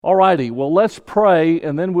All righty, well, let's pray,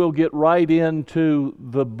 and then we'll get right into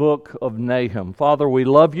the book of Nahum. Father, we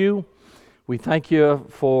love you. We thank you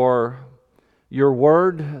for your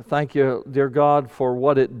word. Thank you, dear God, for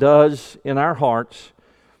what it does in our hearts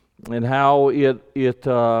and how it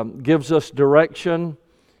gives us direction,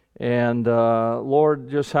 and, Lord,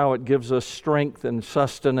 just how it gives us strength and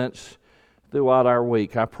sustenance throughout our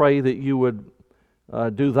week. I pray that you would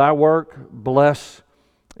do thy work, bless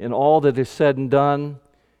in all that is said and done.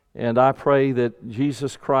 And I pray that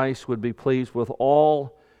Jesus Christ would be pleased with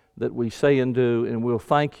all that we say and do, and we'll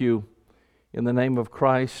thank you in the name of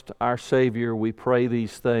Christ, our Savior. We pray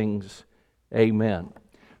these things. Amen.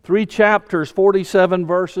 3 chapters, 47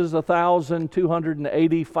 verses,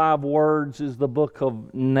 1,285 words is the book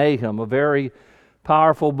of Nahum, a very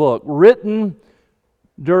powerful book, written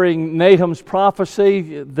during Nahum's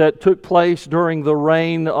prophecy that took place during the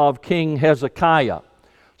reign of King Hezekiah.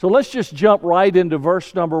 So let's just jump right into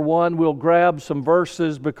verse number 1. We'll grab some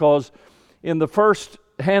verses because in the first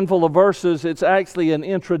handful of verses, it's actually an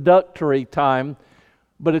introductory time,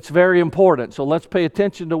 but it's very important. So let's pay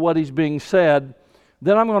attention to what is being said.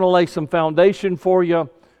 Then I'm going to lay some foundation for you.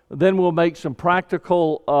 Then we'll make some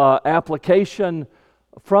practical application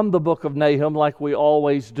from the book of Nahum like we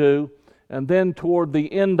always do. And then toward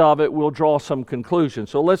the end of it, we'll draw some conclusions.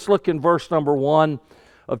 So let's look in verse number 1.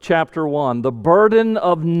 Of chapter 1, the burden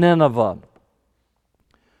of Nineveh,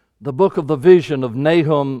 the book of the vision of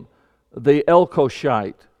Nahum the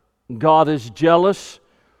Elkoshite. God is jealous,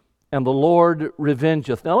 and the Lord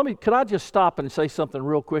revengeth. Now, could I just stop and say something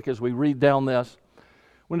real quick as we read down this?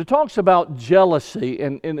 When it talks about jealousy,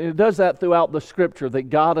 and it does that throughout the Scripture, that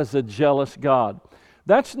God is a jealous God.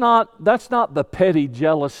 That's not the petty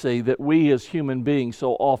jealousy that we as human beings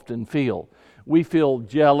so often feel. We feel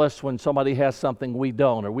jealous when somebody has something we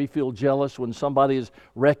don't, or we feel jealous when somebody is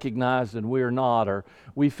recognized and we're not, or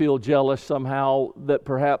we feel jealous somehow that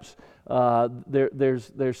perhaps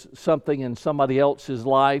there's something in somebody else's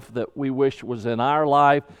life that we wish was in our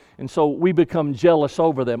life, and so we become jealous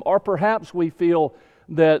over them. Or perhaps we feel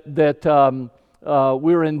that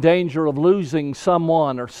we're in danger of losing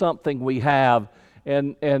someone or something we have,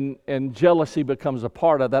 and jealousy becomes a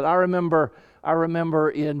part of that. I remember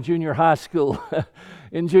in junior high school,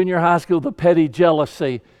 the petty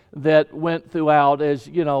jealousy that went throughout as,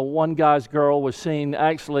 one guy's girl was seen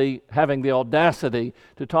actually having the audacity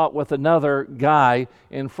to talk with another guy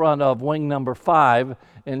in front of wing number 5.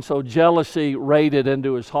 And so jealousy raided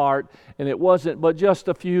into his heart. And it wasn't but just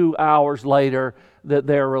a few hours later that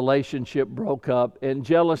their relationship broke up. And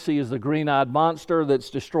jealousy is the green-eyed monster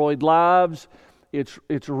that's destroyed lives.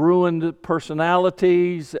 It's ruined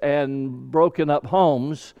personalities and broken up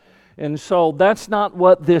homes. And so that's not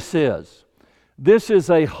what this is. This is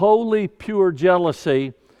a holy, pure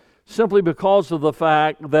jealousy simply because of the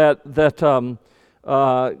fact that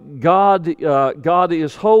God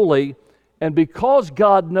is holy, and because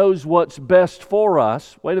God knows what's best for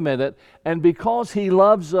us, wait a minute, and because He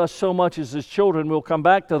loves us so much as His children, we'll come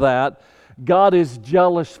back to that, God is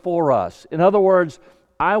jealous for us. In other words,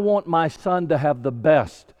 I want my son to have the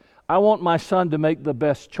best. I want my son to make the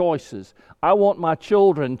best choices. I want my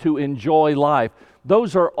children to enjoy life.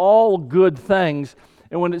 Those are all good things.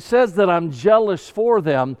 And when it says that I'm jealous for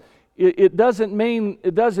them, it doesn't mean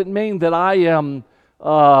that I am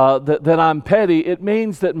that I'm petty. It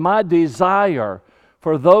means that my desire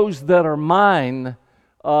for those that are mine,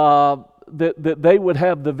 that they would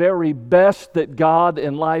have the very best that God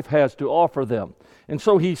in life has to offer them. And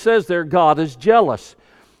so he says there, God is jealous.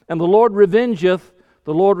 And the Lord revengeth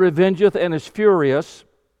and is furious.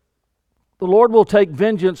 The Lord will take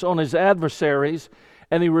vengeance on His adversaries,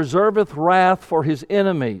 and He reserveth wrath for His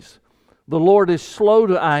enemies. The Lord is slow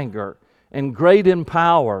to anger, and great in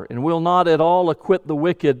power, and will not at all acquit the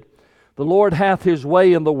wicked. The Lord hath His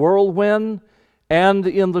way in the whirlwind and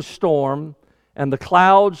in the storm, and the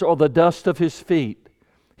clouds are the dust of His feet.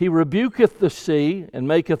 He rebuketh the sea, and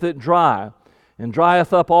maketh it dry, and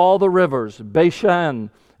drieth up all the rivers. Bashan,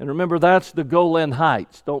 and remember, that's the Golan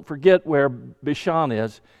Heights. Don't forget where Bashan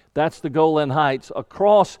is. That's the Golan Heights.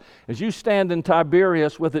 Across, as you stand in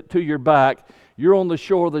Tiberias with it to your back, you're on the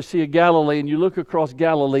shore of the Sea of Galilee, and you look across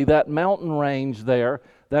Galilee, that mountain range there,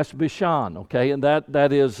 that's Bashan, okay? And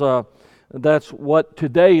that's what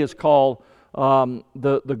today is called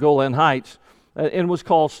the Golan Heights, and was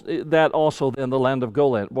called that also in the land of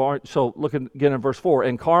Golan. So look again in verse 4.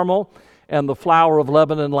 And Carmel and the flower of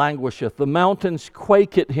Lebanon languisheth. The mountains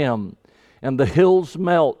quake at Him, and the hills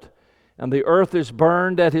melt, and the earth is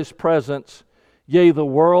burned at His presence. Yea, the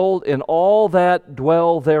world and all that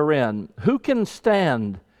dwell therein. Who can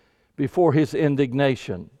stand before His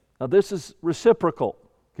indignation? Now this is reciprocal.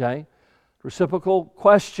 Okay? Reciprocal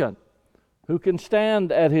question. Who can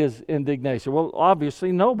stand at his indignation? Well,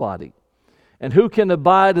 obviously nobody. And who can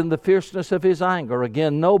abide in the fierceness of his anger?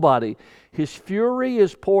 Again, nobody. His fury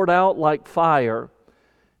is poured out like fire,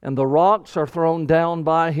 and the rocks are thrown down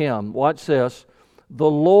by him. Watch this. The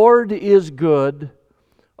Lord is good,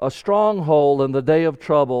 a stronghold in the day of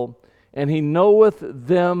trouble, and he knoweth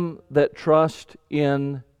them that trust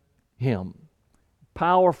in him.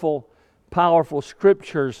 Powerful, powerful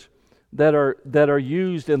scriptures that are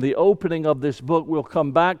used in the opening of this book. We'll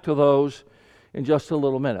come back to those in just a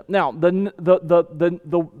little minute. Now,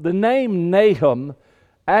 the name Nahum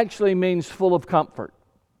actually means full of comfort.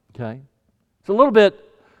 Okay, it's a little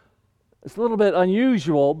bit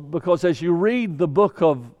unusual, because as you read the book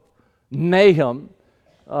of Nahum,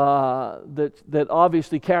 that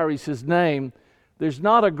obviously carries his name, there's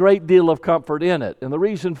not a great deal of comfort in it. And the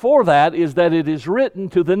reason for that is that it is written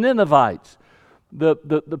to the Ninevites,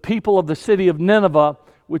 the people of the city of Nineveh,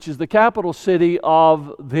 which is the capital city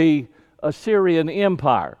of the Assyrian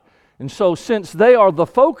Empire. And so since they are the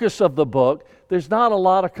focus of the book, there's not a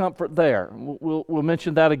lot of comfort there. We'll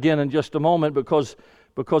mention that again in just a moment, because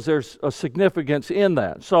there's a significance in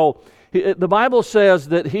that. So the Bible says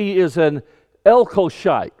that he is an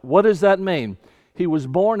Elkoshite. What does that mean? He was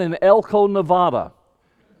born in Elko, Nevada.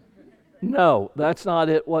 No, that's not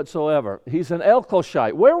it whatsoever. He's an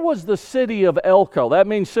Elkoshite. Where was the city of Elko? That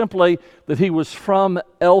means simply that he was from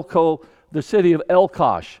Elko, the city of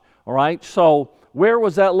Elkosh. All right, so where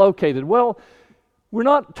was that located? Well, we're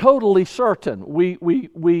not totally certain. We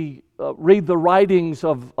read the writings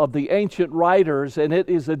of the ancient writers, and it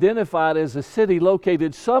is identified as a city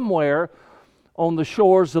located somewhere on the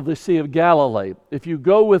shores of the Sea of Galilee. If you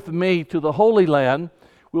go with me to the Holy Land,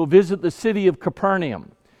 we'll visit the city of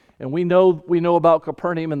Capernaum. And we know about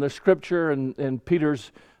Capernaum in the Scripture, and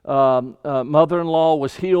Peter's mother-in-law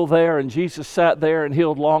was healed there, and Jesus sat there and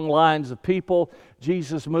healed long lines of people.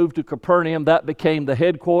 Jesus moved to Capernaum. That became the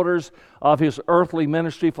headquarters of his earthly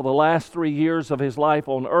ministry for the last 3 years of his life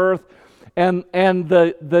on earth. And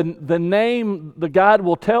the name, the guide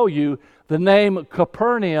will tell you, the name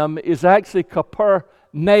Capernaum is actually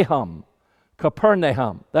Capernaum.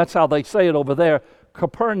 Capernaum. That's how they say it over there,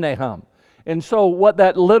 Capernaum. And so what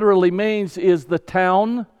that literally means is the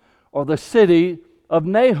town or the city of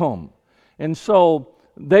Nahum. And so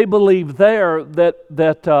they believe there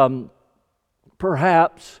that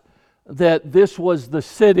perhaps that this was the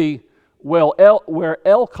city where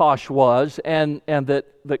Elkosh was, and that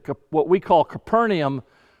what we call Capernaum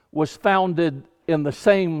was founded in the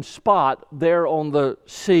same spot there on the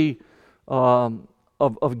Sea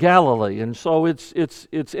of Galilee. And so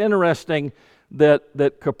it's interesting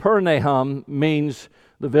that Capernaum means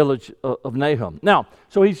the village of Nahum. Now,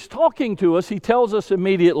 so he's talking to us. He tells us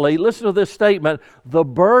immediately, listen to this statement, the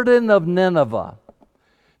burden of Nineveh.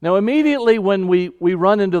 Now, immediately when we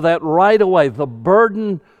run into that right away, the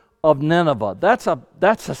burden of Nineveh, that's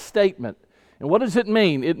a statement. And what does it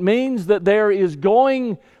mean? It means that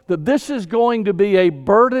this is going to be a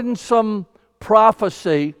burdensome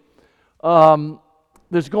prophecy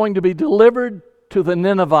that's going to be delivered to the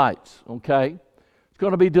Ninevites, okay? It's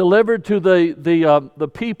going to be delivered to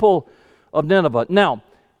the people of Nineveh. Now,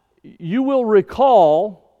 you will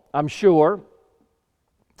recall, I'm sure,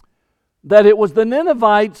 that it was the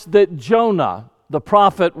Ninevites that Jonah, the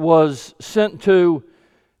prophet, was sent to,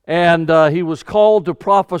 and he was called to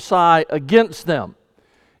prophesy against them.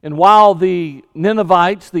 And while the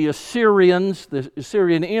Ninevites, the Assyrians, the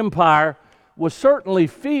Assyrian Empire, was certainly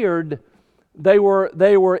feared, they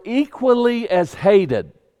were equally as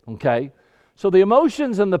hated, okay? So the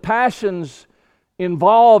emotions and the passions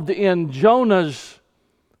involved in Jonah's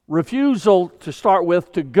refusal to start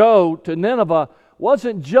with to go to Nineveh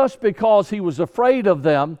wasn't just because he was afraid of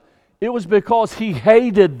them, it was because he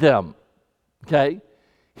hated them, okay?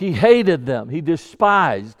 He hated them, he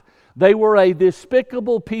despised. They were a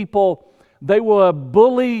despicable people. They were a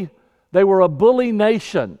bully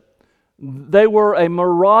nation. They were a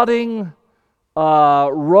marauding,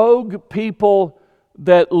 rogue people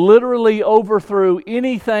that literally overthrew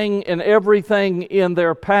anything and everything in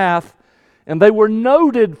their path, and they were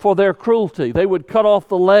noted for their cruelty. They would cut off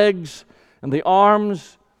the legs and the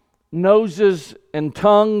arms, noses and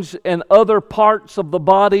tongues and other parts of the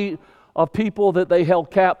body of people that they held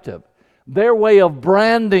captive. Their way of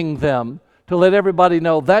branding them to let everybody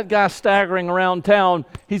know, that guy staggering around town,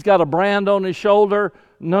 he's got a brand on his shoulder.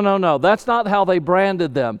 No. That's not how they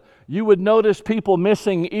branded them. You would notice people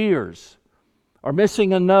missing ears or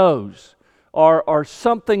missing a nose or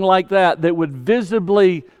something like that would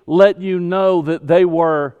visibly let you know that they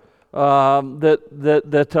were They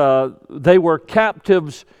were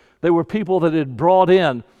captives. They were people that had brought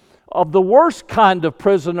in. Of the worst kind of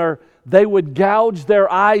prisoner, they would gouge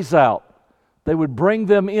their eyes out. They would bring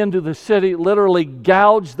them into the city, literally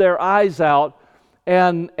gouge their eyes out,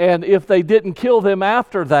 and if they didn't kill them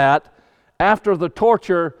after that, after the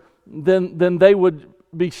torture, then they would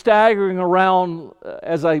be staggering around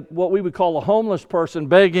as what we would call a homeless person,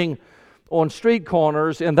 begging on street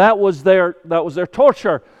corners, and that was their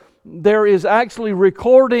torture. There is actually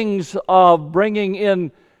recordings of bringing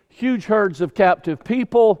in huge herds of captive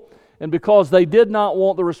people, and because they did not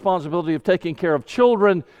want the responsibility of taking care of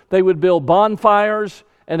children, they would build bonfires,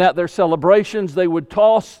 and at their celebrations they would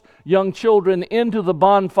toss young children into the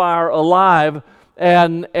bonfire alive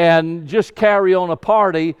and just carry on a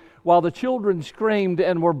party while the children screamed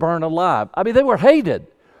and were burned alive. I mean, they were hated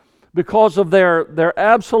because of their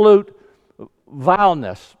absolute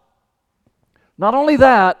vileness. Not only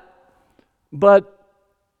that, but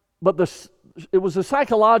it was a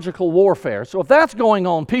psychological warfare. So if that's going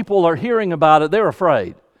on, people are hearing about it, they're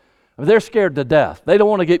afraid. I mean, they're scared to death. They don't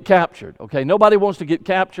want to get captured. Okay, nobody wants to get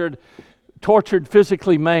captured, tortured,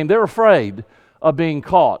 physically maimed. They're afraid of being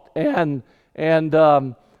caught. And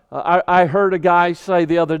I heard a guy say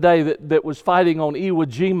the other day that was fighting on Iwo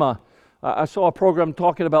Jima. I saw a program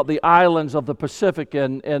talking about the islands of the Pacific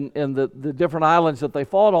and the different islands that they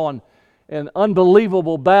fought on, and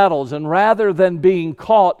unbelievable battles. And rather than being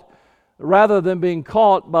caught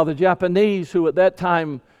by the Japanese, who at that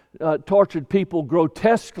time tortured people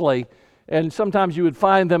grotesquely, and sometimes you would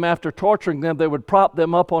find them after torturing them, they would prop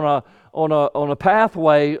them up on a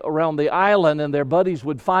pathway around the island, and their buddies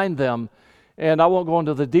would find them. And I won't go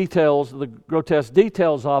into the details, the grotesque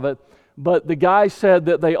details of it, but the guy said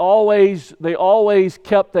that they always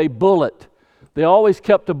kept a bullet. They always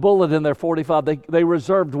kept a bullet in their 45. They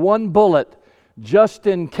reserved one bullet just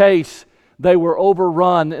in case they were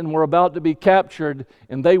overrun and were about to be captured,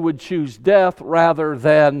 and they would choose death rather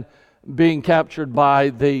than being captured by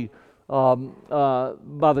the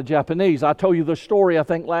Japanese. I told you the story, I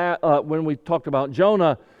think, when we talked about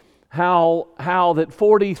Jonah, how that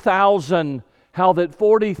 40,000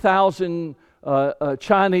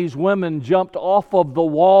 Chinese women jumped off of the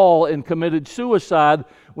wall and committed suicide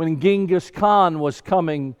when Genghis Khan was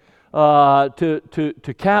coming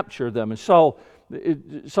to capture them. And so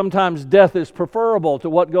sometimes death is preferable to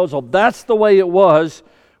what goes on. That's the way it was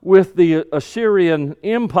with the Assyrian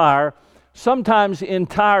Empire. Sometimes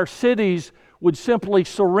entire cities would simply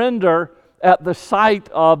surrender at the sight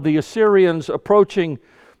of the Assyrians approaching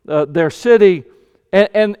their city.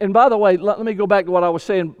 And by the way, let me go back to what I was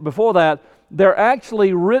saying before that. There are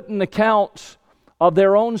actually written accounts of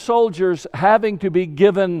their own soldiers having to be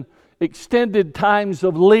given extended times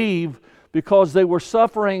of leave because they were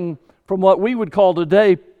suffering from what we would call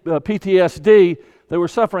today PTSD. They were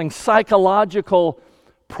suffering psychological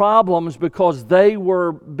problems because they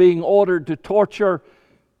were being ordered to torture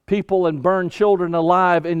people and burn children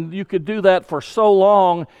alive, and you could do that for so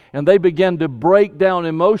long, and they began to break down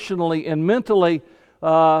emotionally and mentally.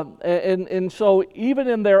 And so even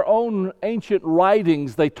in their own ancient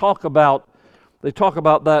writings, they talk about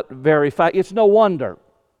that very fact. It's no wonder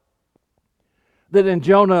that in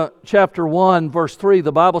Jonah chapter 1, verse 3,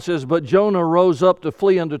 the Bible says, "But Jonah rose up to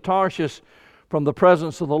flee unto Tarshish from the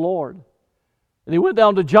presence of the Lord. And he went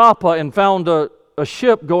down to Joppa and found a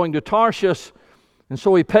ship going to Tarshish. And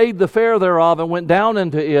so he paid the fare thereof and went down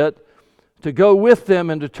into it to go with them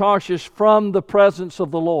into Tarshish from the presence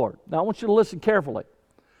of the Lord." Now I want you to listen carefully,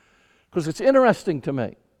 because it's interesting to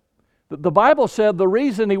me. The Bible said the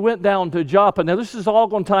reason he went down to Joppa, now this is all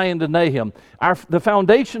going to tie into Nahum. The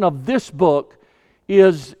foundation of this book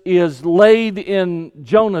is laid in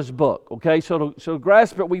Jonah's book, okay? So to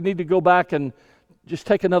grasp it, we need to go back and just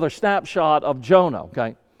take another snapshot of Jonah,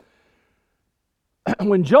 okay?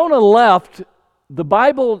 When Jonah left, the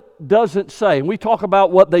Bible doesn't say, and we talk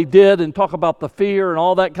about what they did and talk about the fear and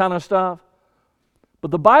all that kind of stuff,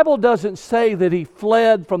 but the Bible doesn't say that he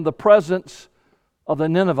fled from the presence of the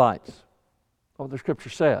Ninevites, what the Scripture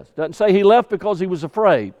says. It doesn't say he left because he was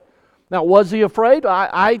afraid. Now, was he afraid?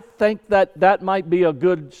 I think that might be a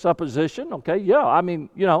good supposition, okay? Yeah, I mean,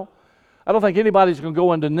 I don't think anybody's going to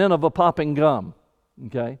go into Nineveh popping gum,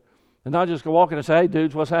 okay? And not just go walking and say, "Hey,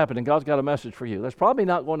 dudes, what's happening? God's got a message for you." That's probably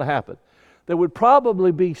not going to happen. There would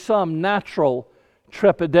probably be some natural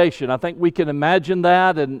trepidation. I think we can imagine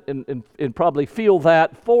that and probably feel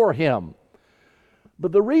that for him.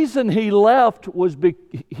 But the reason he left was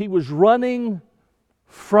he was running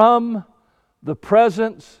from the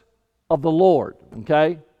presence of the Lord,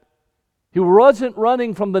 okay? He wasn't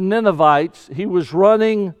running from the Ninevites. He was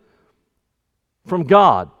running from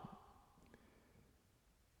God.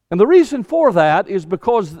 And the reason for that is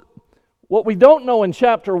because what we don't know in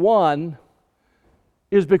chapter 1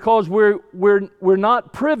 is because we're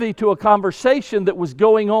not privy to a conversation that was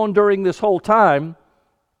going on during this whole time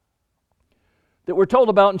that we're told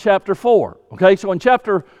about in chapter 4. Okay, so in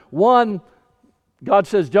chapter 1, God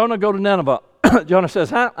says, Jonah, go to Nineveh. Jonah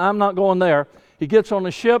says, I'm not going there. He gets on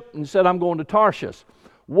a ship and said, I'm going to Tarshish.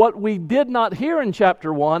 What we did not hear in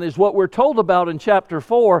chapter 1 is what we're told about in chapter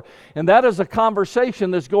 4, and that is a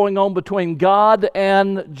conversation that's going on between God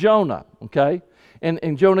and Jonah. Okay?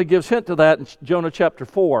 And Jonah gives hint to that in Jonah chapter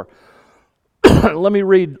 4. Let me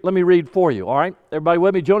read for you, all right? Everybody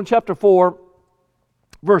with me? Jonah chapter 4,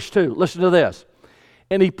 verse 2. Listen to this.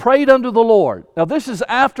 And he prayed unto the Lord. Now this is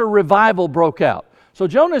after revival broke out. So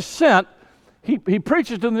Jonah's sent, he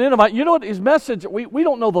preaches to the Ninevites. You know what his message, we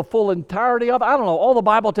don't know the full entirety of it. I don't know. All the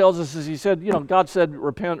Bible tells us is he said, God said,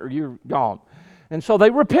 repent or you're gone. And so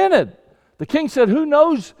they repented. The king said, who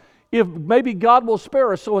knows if maybe God will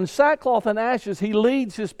spare us. So in sackcloth and ashes, he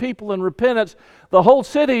leads his people in repentance. The whole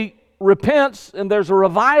city repents, and there's a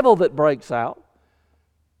revival that breaks out.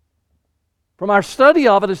 From our study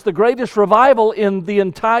of it, it's the greatest revival in the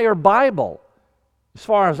entire Bible, as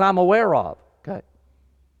far as I'm aware of. Okay.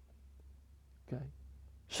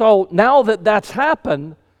 So now that that's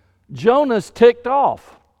happened, Jonah's ticked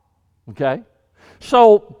off. Okay.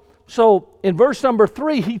 So in verse number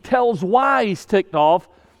 3, he tells why he's ticked off.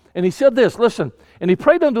 And he said this, listen, and he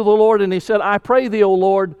prayed unto the Lord, and he said, I pray thee, O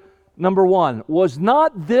Lord, number 1, was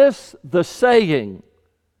not this the saying?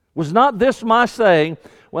 Was not this my saying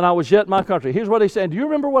when I was yet in my country? Here's what he's saying. Do you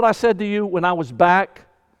remember what I said to you when I was back,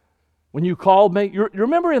 when you called me? You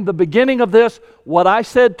remember in the beginning of this, what I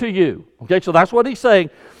said to you? Okay, so that's what he's saying.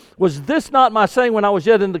 Was this not my saying when I was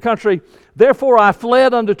yet in the country? Therefore I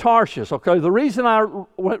fled unto Tarshish. Okay, the reason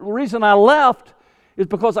I left is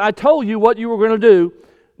because I told you what you were going to do.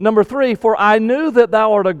 Number 3, for I knew that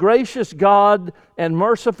thou art a gracious God and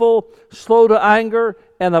merciful, slow to anger,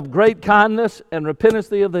 and of great kindness, and repentest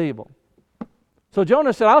thee of the evil. So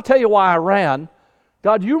Jonah said, I'll tell you why I ran.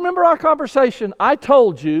 God, you remember our conversation? I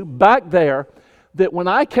told you back there that when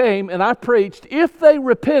I came and I preached, if they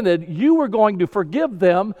repented, you were going to forgive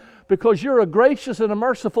them because you're a gracious and a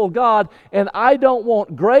merciful God, and I don't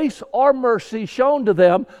want grace or mercy shown to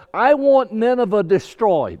them. I want Nineveh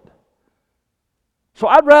destroyed. So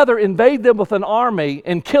I'd rather invade them with an army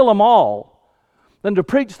and kill them all than to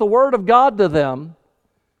preach the Word of God to them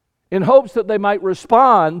in hopes that they might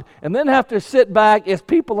respond and then have to sit back as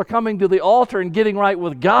people are coming to the altar and getting right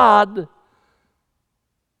with God.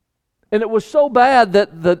 And it was so bad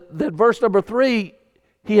that verse number 3,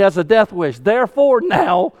 he has a death wish. Therefore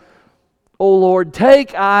now, O Lord,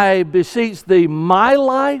 take, I beseech thee, my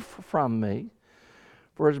life from me,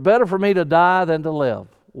 for it's better for me to die than to live.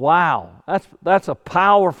 Wow, that's a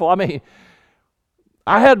powerful,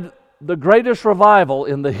 I had the greatest revival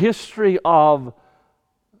in the history of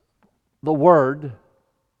the Word,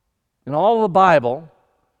 in all of the Bible,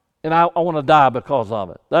 and I want to die because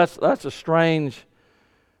of it. That's a strange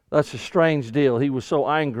deal. He was so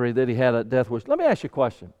angry that he had a death wish. Let me ask you a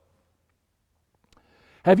question.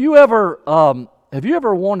 Have you ever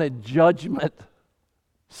wanted judgment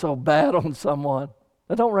so bad on someone?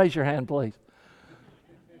 Now, don't raise your hand, please.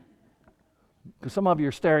 Because some of you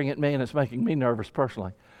are staring at me and it's making me nervous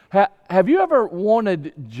personally. Have you ever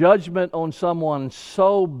wanted judgment on someone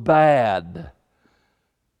so bad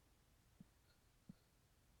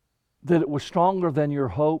that it was stronger than your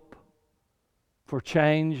hope for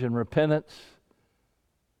change and repentance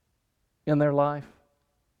in their life?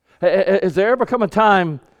 Has there ever come a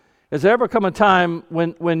time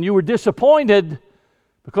when you were disappointed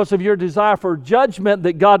because of your desire for judgment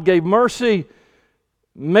that God gave mercy?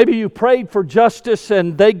 Maybe you prayed for justice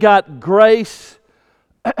and they got grace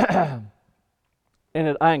and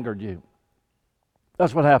it angered you.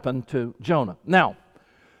 That's what happened to Jonah. Now,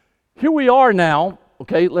 here we are now.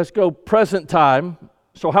 Okay, let's go present time.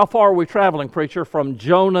 So how far are we traveling, preacher, from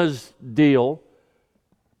Jonah's deal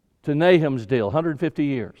to Nahum's deal? 150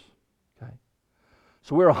 years. Okay.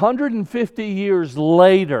 So we're 150 years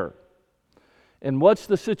later. And what's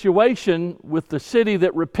the situation with the city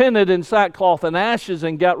that repented in sackcloth and ashes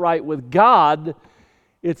and got right with God?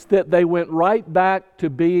 It's that they went right back to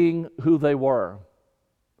being who they were.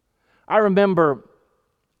 I remember,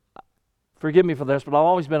 forgive me for this, but I've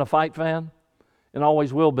always been a fight fan and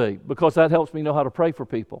always will be because that helps me know how to pray for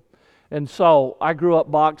people. And so I grew up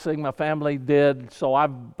boxing, my family did, so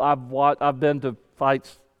I've been to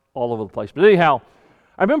fights all over the place. But anyhow,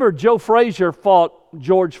 I remember Joe Frazier fought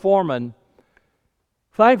George Foreman.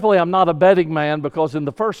 Thankfully, I'm not a betting man, because in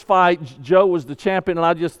the first fight, Joe was the champion, and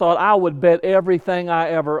I just thought I would bet everything I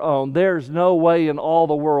ever owned. There's no way in all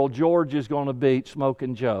the world George is going to beat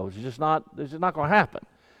Smoking Joe. It's just not going to happen.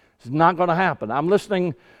 It's not going to happen. I'm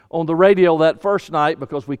listening on the radio that first night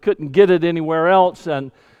because we couldn't get it anywhere else,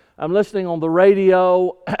 and I'm listening on the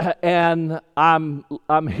radio, and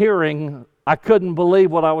I'm hearing, I couldn't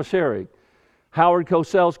believe what I was hearing. Howard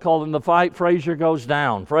Cosell's calling the fight. Frazier goes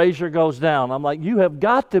down. Frazier goes down. I'm like, you have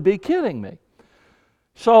got to be kidding me.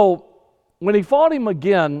 So when he fought him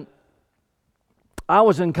again, I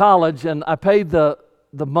was in college, and I paid the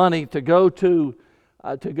money to go to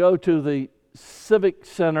the Civic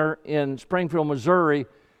Center in Springfield, Missouri,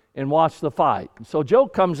 and watch the fight. So Joe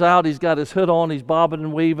comes out. He's got his hood on. He's bobbing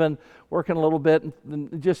and weaving, working a little bit,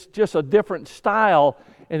 and just a different style.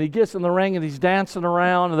 And he gets in the ring and he's dancing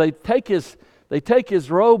around. And they take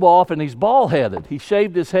his robe off, and he's bald-headed. He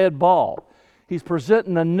shaved his head bald. He's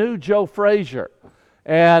presenting a new Joe Frazier.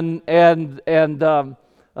 And the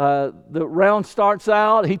round starts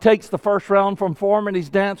out. He takes the first round from Foreman. He's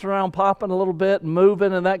dancing around, popping a little bit, and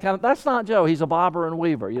moving, and that kind of. That's not Joe. He's a bobber and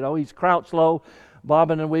weaver. He's crouched low,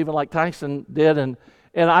 bobbing and weaving like Tyson did. And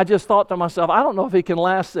I just thought to myself, I don't know if he can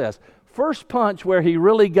last this. First punch where he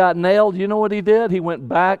really got nailed, you know what he did? He went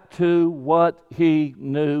back to what he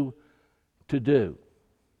knew to do.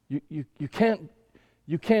 You can't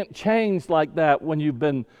change like that when you've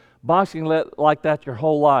been boxing like that your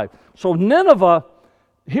whole life. So Nineveh,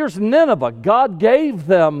 here's Nineveh. God gave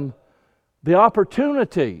them the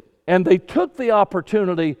opportunity, and they took the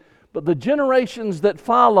opportunity, but the generations that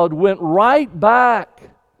followed went right back.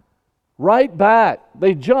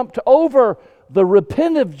 They jumped over the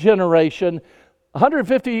repentive generation.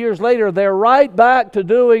 150 years later, they're right back to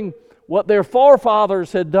doing what their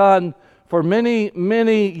forefathers had done for many,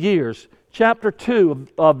 many years. Chapter 2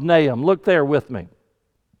 of Nahum. Look there with me.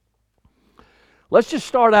 Let's just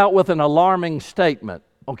start out with an alarming statement,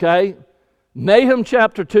 okay? Nahum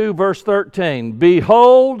chapter 2, verse 13.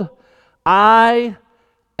 Behold, I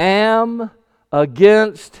am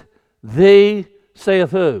against thee,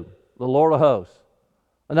 saith who? The Lord of hosts.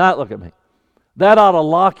 And now look at me. That ought to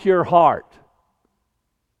lock your heart.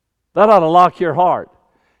 That ought to lock your heart.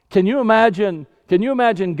 Can you imagine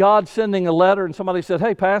God sending a letter, and somebody said,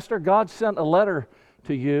 hey, Pastor, God sent a letter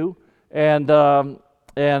to you, and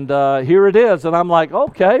here it is. And I'm like,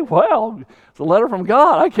 okay, well, it's a letter from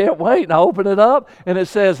God. I can't wait. And I open it up, and it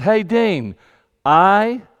says, hey, Dean,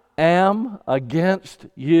 I am against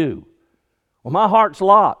you. Well, my heart's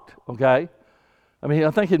locked, okay? I mean,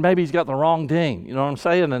 I'm thinking maybe he's got the wrong Dean, you know what I'm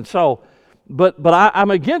saying? And so, but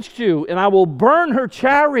I'm against you, and I will burn her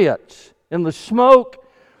chariots in the smoke,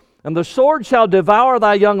 and the sword shall devour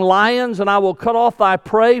thy young lions, and I will cut off thy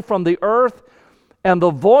prey from the earth, and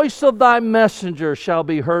the voice of thy messenger shall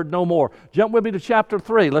be heard no more. Jump with me to chapter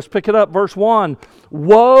 3. Let's pick it up, verse 1.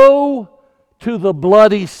 Woe to the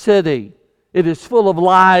bloody city! It is full of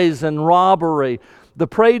lies and robbery. The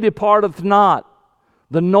prey departeth not.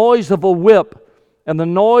 The noise of a whip, and the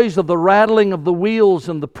noise of the rattling of the wheels,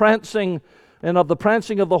 and the prancing of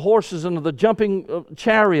the horses, and of the jumping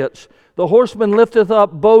chariots. The horseman lifteth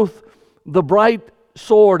up both the bright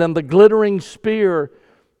sword and the glittering spear,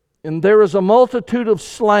 and there is a multitude of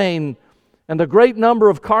slain, and a great number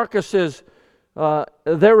of carcasses.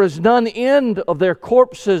 There is none end of their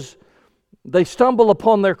corpses. They stumble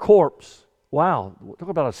upon their corpse. Wow, talk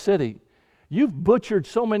about a city. You've butchered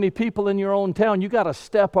so many people in your own town, you got to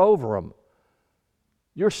step over them.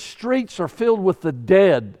 Your streets are filled with the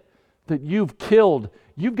dead that you've killed.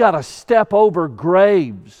 You've got to step over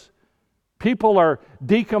graves. People are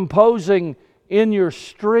decomposing in your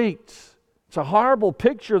streets. It's a horrible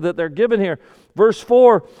picture that they're given here. Verse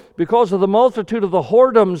 4, because of the multitude of the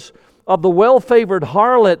whoredoms of the well-favored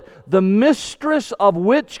harlot, the mistress of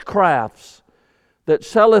witchcrafts, that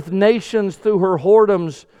selleth nations through her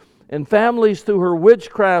whoredoms, and families through her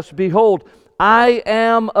witchcrafts, behold, I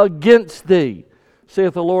am against thee,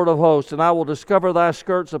 saith the Lord of hosts, and I will discover thy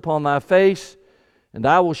skirts upon thy face, and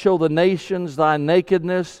I will show the nations thy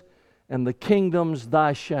nakedness, and the kingdoms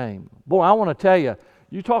thy shame. Boy, I want to tell you,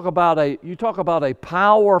 you talk about a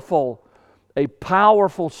powerful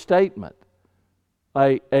statement,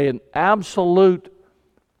 an absolute,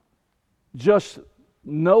 just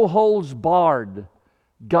no holds barred,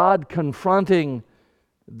 God confronting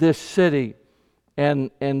this city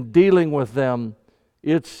and dealing with them.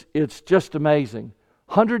 It's just amazing.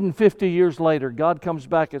 150 years later, God comes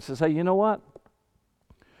back and says, hey, you know what?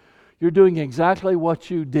 You're doing exactly what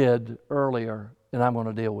you did earlier, and I'm going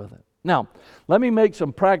to deal with it. Now, let me make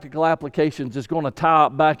some practical applications that's going to tie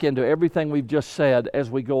back into everything we've just said as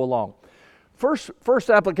we go along. first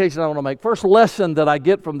application I want to make, first lesson that I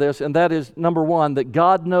get from this, and that is, number one, that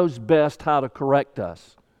God knows best how to correct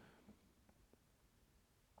us.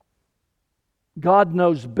 God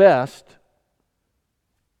knows best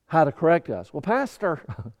how to correct us. Well, Pastor,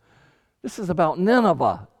 this is about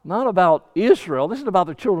Nineveh, not about Israel. This is about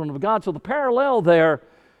the children of God. So the parallel there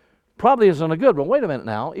probably isn't a good one. Wait a minute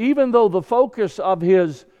now. Even though the focus of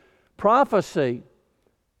his prophecy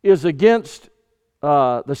is against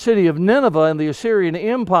the city of Nineveh and the Assyrian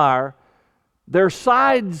Empire, there are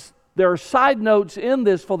side notes in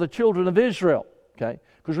this for the children of Israel. Okay?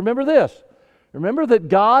 Because remember this. Remember that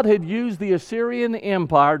God had used the Assyrian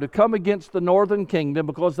Empire to come against the northern kingdom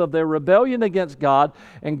because of their rebellion against God,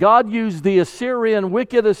 and God used the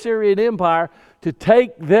wicked Assyrian Empire to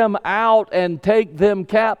take them out and take them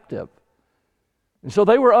captive. And so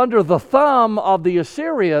they were under the thumb of the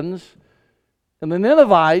Assyrians and the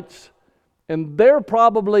Ninevites, and they're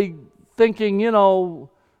probably thinking,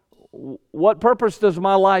 what purpose does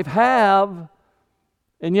my life have?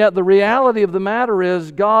 And yet the reality of the matter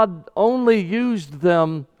is God only used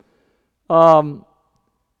them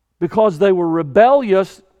because they were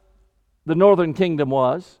rebellious, the northern kingdom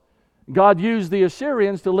was. God used the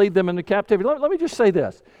Assyrians to lead them into captivity. Let me just say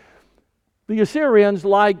this. The Assyrians,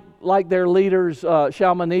 like their leaders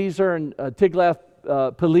Shalmaneser and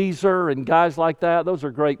Tiglath-Pileser and guys like that, those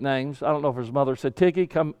are great names. I don't know if his mother said, Tiggy,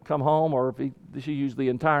 come home, or if she used the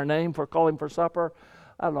entire name for calling for supper.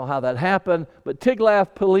 I don't know how that happened, but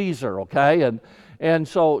Tiglath-Pileser, okay? And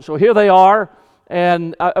so here they are.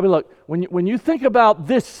 And I mean, look, when you think about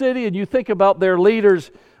this city and you think about their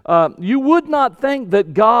leaders, you would not think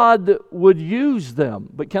that God would use them.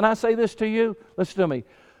 But can I say this to you? Listen to me.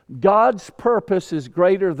 God's purpose is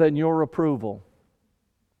greater than your approval.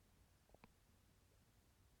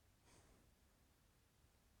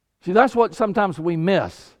 See, that's what sometimes we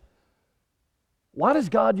miss. Why does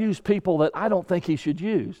God use people that I don't think He should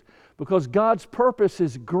use? Because God's purpose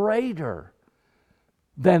is greater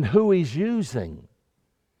than who He's using.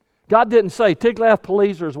 God didn't say,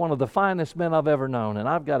 Tiglath-Pileser is one of the finest men I've ever known, and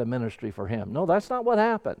I've got a ministry for him. No, that's not what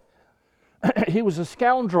happened. He was a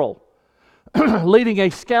scoundrel, leading a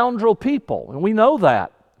scoundrel people, and we know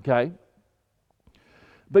that, okay?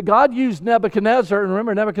 But God used Nebuchadnezzar, and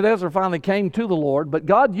remember Nebuchadnezzar finally came to the Lord, but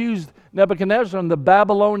God used Nebuchadnezzar and the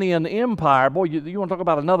Babylonian Empire. Boy, you want to talk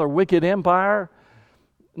about another wicked empire?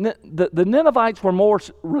 The Ninevites were more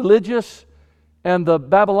religious, and the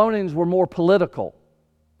Babylonians were more political.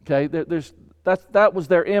 Okay, that was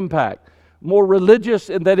their impact. More religious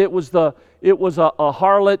in that it was a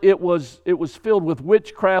harlot. It was filled with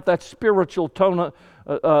witchcraft. That spiritual tone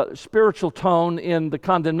in the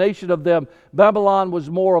condemnation of them. Babylon was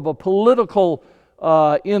more of a political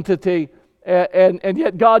entity, and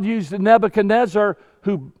yet God used Nebuchadnezzar,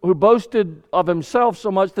 who boasted of himself so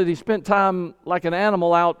much that he spent time like an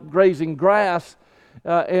animal out grazing grass,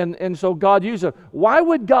 and so God used him. Why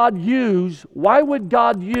would God use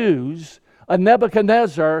a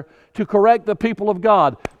Nebuchadnezzar to correct the people of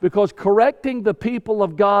God? Because correcting the people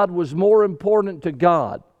of God was more important to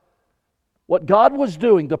God. What God was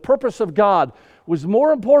doing, the purpose of God, was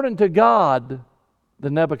more important to God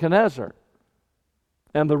than Nebuchadnezzar.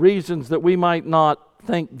 And the reasons that we might not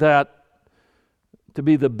think that to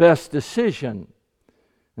be the best decision.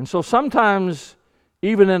 And so sometimes,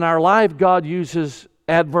 even in our life, God uses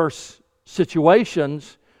adverse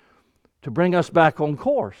situations to bring us back on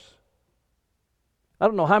course. I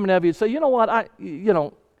don't know how many of you say, you know what,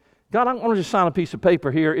 God, I'm going to just sign a piece of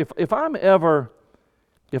paper here. If I'm ever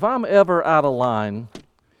out of line,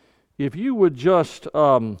 if you would just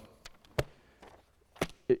send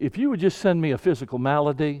me a physical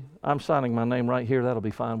malady, I'm signing my name right here. That'll be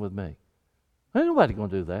fine with me. Ain't nobody going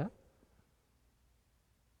to do that.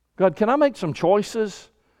 God, can I make some choices?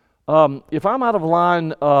 If I'm out of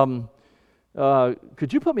line,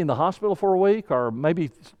 could you put me in the hospital for a week, or maybe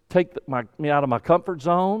take me out of my comfort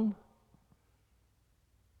zone?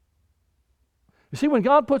 You see, when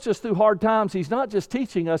God puts us through hard times, He's not just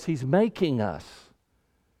teaching us, He's making us.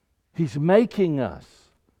 He's making us.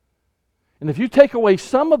 And if you take away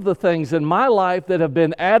some of the things in my life that have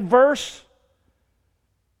been adverse,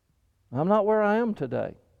 I'm not where I am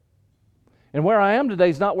today. And where I am today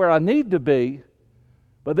is not where I need to be,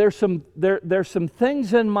 but there's some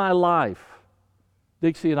things in my life.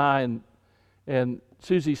 Dixie and I and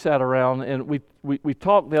Susie sat around, and we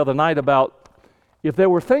talked the other night about if there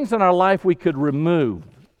were things in our life we could remove,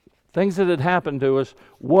 things that had happened to us,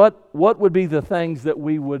 what would be the things that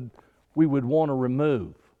we would want to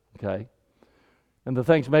remove, okay? And the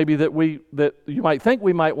things maybe that you might think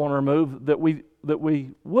we might want to remove that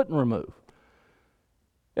we wouldn't remove.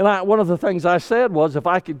 And one of the things I said was, if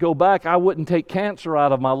I could go back, I wouldn't take cancer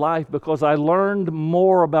out of my life, because I learned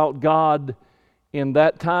more about God in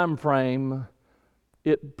that time frame.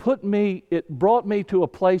 It brought me to a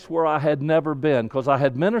place where I had never been, because I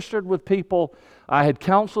had ministered with people, I had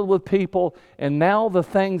counseled with people, and now the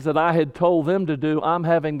things that I had told them to do, I'm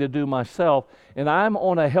having to do myself. And I'm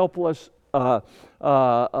on a helpless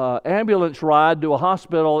ambulance ride to a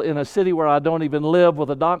hospital in a city where I don't even live, with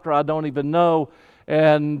a doctor I don't even know,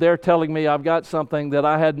 and they're telling me I've got something that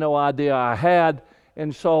I had no idea I had.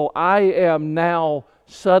 And so I am now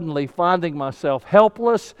suddenly finding myself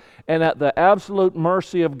helpless and at the absolute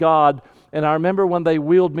mercy of God. And I remember when they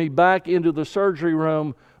wheeled me back into the surgery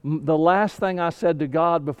room, the last thing I said to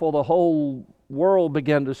God before the whole world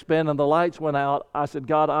began to spin and the lights went out, I said,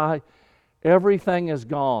 God, everything is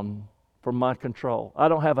gone from my control. I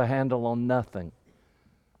don't have a handle on nothing.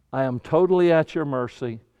 I am totally at your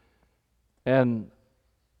mercy, and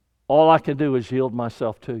all I can do is yield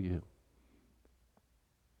myself to you.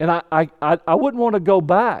 And I wouldn't want to go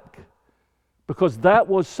back, because that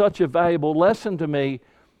was such a valuable lesson to me,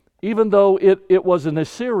 even though it was an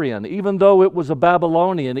Assyrian, even though it was a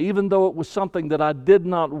Babylonian, even though it was something that I did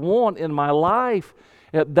not want in my life.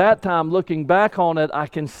 At that time, looking back on it, I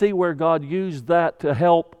can see where God used that to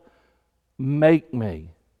help make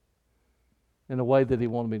me in a way that He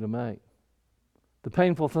wanted me to make. The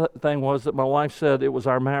painful thing was that my wife said it was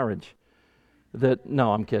our marriage.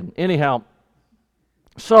 No, I'm kidding. Anyhow,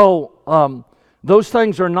 so those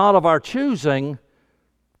things are not of our choosing,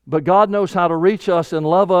 but God knows how to reach us and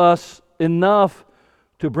love us enough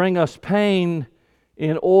to bring us pain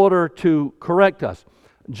in order to correct us.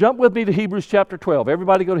 Jump with me to Hebrews chapter 12.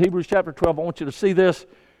 Everybody go to Hebrews chapter 12. I want you to see this.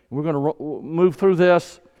 We're going to move through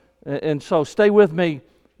this, and so stay with me.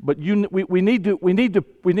 But we need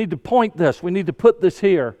to point this. We need to put this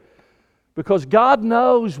here, because God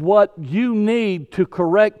knows what you need to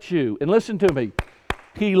correct you. And listen to me.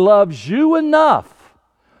 He loves you enough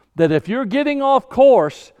that if you're getting off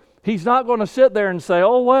course, He's not going to sit there and say,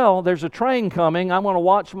 oh, well, there's a train coming. I'm going to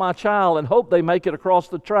watch my child and hope they make it across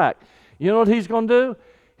the track. You know what He's going to do?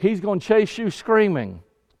 He's going to chase you screaming.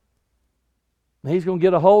 He's going to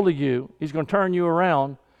get a hold of you. He's going to turn you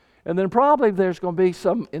around. And then probably there's going to be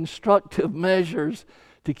some instructive measures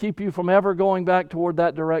to keep you from ever going back toward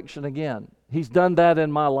that direction again. He's done that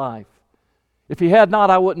in my life. If He had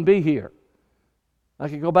not, I wouldn't be here. I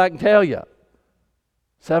could go back and tell you.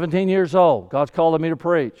 17 years old, God's calling me to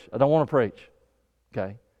preach. I don't want to preach.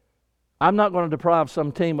 Okay? I'm not going to deprive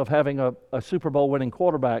some team of having a Super Bowl winning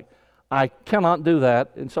quarterback. I cannot do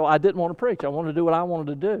that, and so I didn't want to preach. I wanted to do what I wanted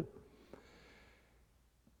to do.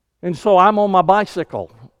 And so I'm on my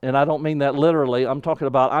bicycle, and I don't mean that literally. I'm talking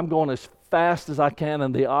about I'm going as fast as I can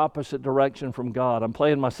in the opposite direction from God. I'm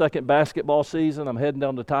playing my second basketball season. I'm heading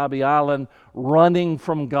down to Tybee Island, running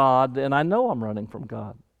from God, and I know I'm running from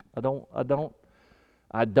God. I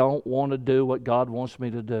don't want to do what God wants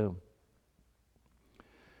me to do.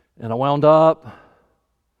 And I wound up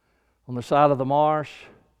on the side of the marsh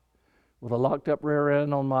with a locked up rear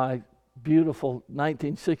end on my beautiful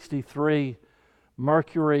 1963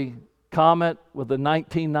 Mercury Comet with the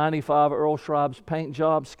 1995 Earl Schreib's paint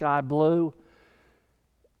job, sky blue,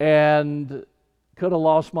 and could have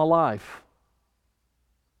lost my life.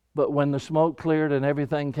 But when the smoke cleared and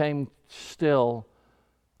everything came still,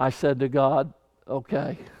 I said to God,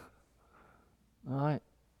 okay, all right,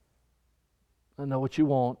 I know what you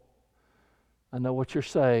want. I know what you're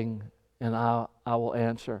saying, and I will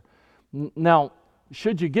answer. Now,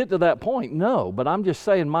 should you get to that point? No, but I'm just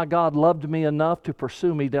saying my God loved me enough to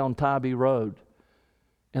pursue me down Tybee Road.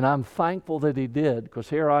 And I'm thankful that He did, because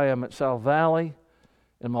here I am at South Valley,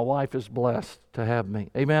 and my wife is blessed to have me.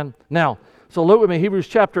 Amen? Now, so look with me, Hebrews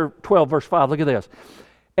chapter 12, verse 5. Look at this.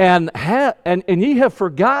 And ye have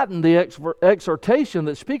forgotten the exhortation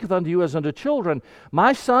that speaketh unto you as unto children.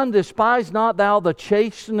 My son, despise not thou the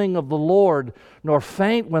chastening of the Lord, nor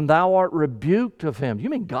faint when thou art rebuked of Him. You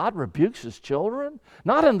mean God rebukes His children?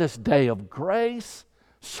 Not in this day of grace.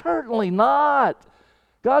 Certainly not.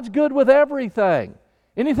 God's good with everything.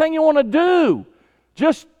 Anything you want to do,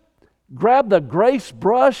 just grab the grace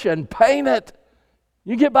brush and paint it.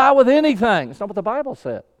 You get by with anything. That's not what the Bible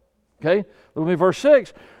said. Okay, look at me, verse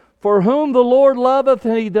 6. For whom the Lord loveth,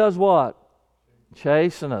 and He does what?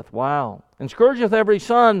 Chasteneth. Wow. And scourgeth every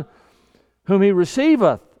son whom He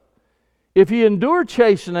receiveth. If ye endure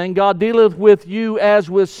chastening, God dealeth with you as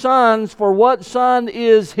with sons. For what son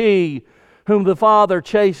is he whom the Father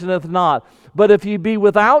chasteneth not? But if ye be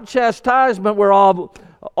without chastisement, whereof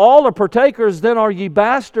all are partakers, then are ye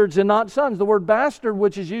bastards and not sons. The word bastard,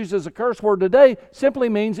 which is used as a curse word today, simply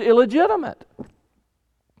means illegitimate.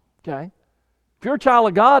 Okay? If you're a child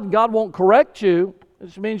of God and God won't correct you,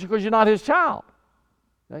 it means because you're not His child.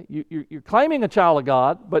 Okay? You're claiming a child of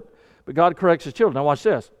God, but God corrects His children. Now watch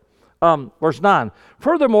this. Verse 9.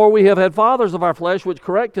 Furthermore, we have had fathers of our flesh which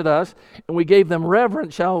corrected us, and we gave them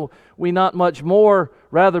reverence. Shall we not much more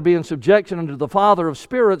rather be in subjection unto the Father of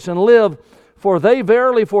spirits and live? For they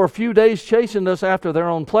verily for a few days chastened us after their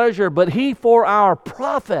own pleasure, but He for our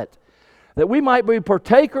profit, that we might be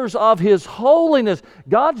partakers of His holiness.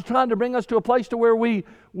 God's trying to bring us to a place to where we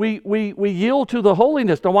yield to the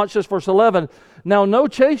holiness. Now watch this, verse 11. Now no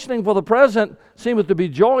chastening for the present seemeth to be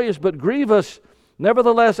joyous, but grievous.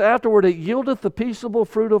 Nevertheless, afterward it yieldeth the peaceable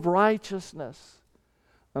fruit of righteousness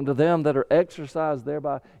unto them that are exercised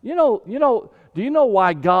thereby. Do you know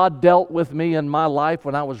why God dealt with me in my life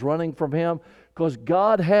when I was running from Him? Because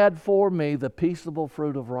God had for me the peaceable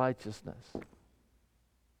fruit of righteousness.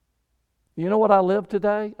 You know what I live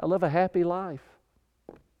today? I live a happy life.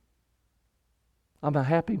 I'm a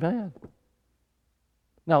happy man.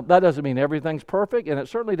 Now, that doesn't mean everything's perfect, and it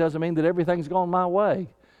certainly doesn't mean that everything's gone my way.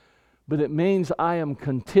 But it means I am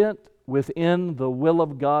content within the will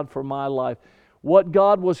of God for my life. What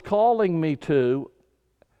God was calling me to,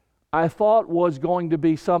 I thought was going to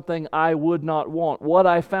be something I would not want. What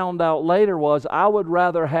I found out later was I would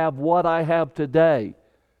rather have what I have today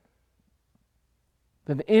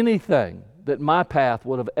than anything that my path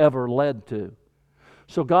would have ever led to.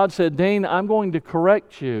 So God said, Dean, I'm going to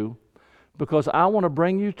correct you because I want to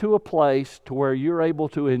bring you to a place to where you're able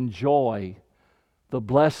to enjoy the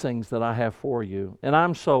blessings that I have for you. And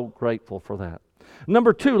I'm so grateful for that.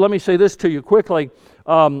 Number two, let me say this to you quickly.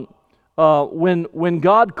 When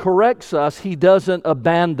God corrects us, He doesn't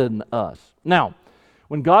abandon us. Now,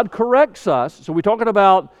 when God corrects us, so we're talking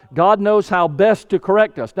about God knows how best to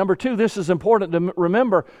correct us. Number two, this is important to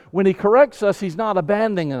remember. When He corrects us, He's not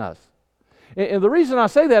abandoning us. And the reason I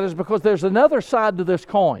say that is because there's another side to this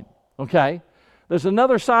coin, okay? There's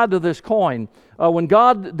another side to this coin. When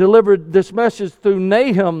God delivered this message through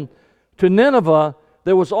Nahum to Nineveh,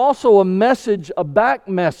 there was also a message, a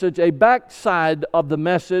backside of the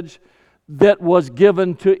message that was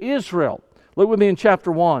given to Israel. Look with me in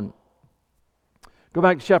chapter 1. Go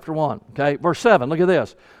back to chapter 1, okay? Verse 7, look at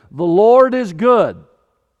this. The Lord is good.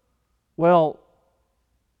 Well,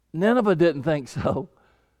 Nineveh didn't think so.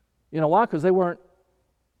 You know why? Because they weren't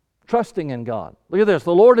trusting in God. Look at this.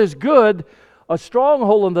 The Lord is good, a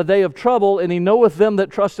stronghold in the day of trouble, and He knoweth them that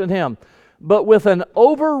trust in Him. But with an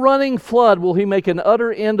overrunning flood will He make an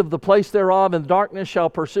utter end of the place thereof, and darkness shall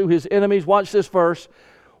pursue His enemies. Watch this verse.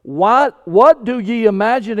 What do ye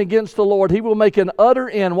imagine against the Lord? He will make an utter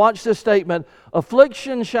end. Watch this statement.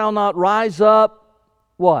 Affliction shall not rise up,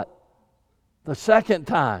 what? The second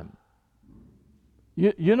time.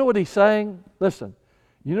 You know what He's saying? Listen.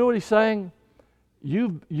 You know what He's saying?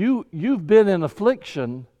 You've been in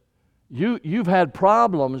affliction. You've had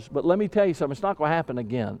problems, but let me tell you something. It's not going to happen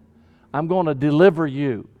again. I'm going to deliver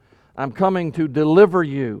you. I'm coming to deliver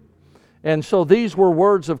you. And so these were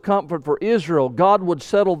words of comfort for Israel. God would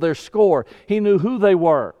settle their score. He knew who they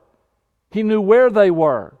were. He knew where they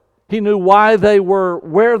were. He knew why they were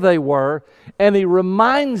where they were. And He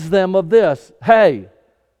reminds them of this. Hey,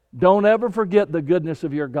 don't ever forget the goodness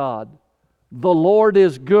of your God. The Lord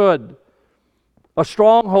is good, a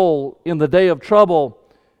stronghold in the day of trouble,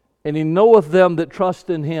 and He knoweth them that trust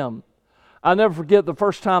in Him. I'll never forget the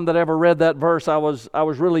first time that I ever read that verse. I was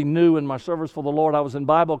really new in my service for the Lord. I was in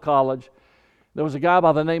Bible college. There was a guy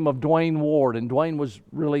by the name of Dwayne Ward, and Dwayne was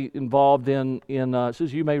really involved in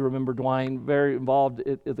Susan, you may remember Dwayne, very involved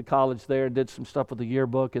at the college there, and did some stuff with the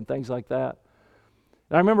yearbook and things like that.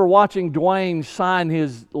 And I remember watching Dwayne sign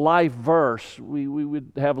his life verse. We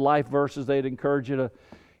would have life verses. They'd encourage you to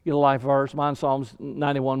get a life verse. Mine's Psalms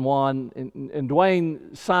 91:1. And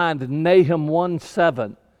Dwayne signed Nahum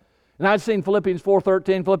 1:7. And I'd seen Philippians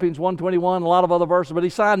 4:13, Philippians 1:21, a lot of other verses, but he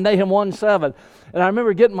signed Nahum 1:7. And I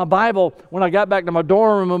remember getting my Bible when I got back to my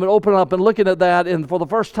dorm room and opening up and looking at that, and for the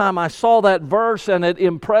first time I saw that verse and it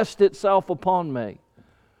impressed itself upon me.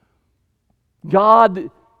 God,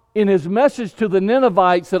 in His message to the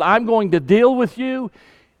Ninevites that I'm going to deal with you,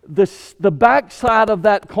 the backside of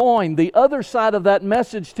that coin, the other side of that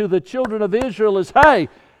message to the children of Israel is, hey,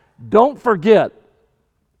 don't forget,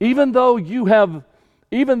 even though you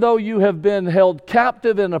have been held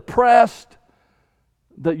captive and oppressed,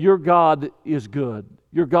 that your God is good.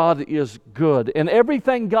 Your God is good. And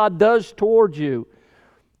everything God does towards you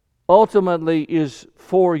ultimately is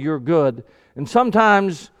for your good. And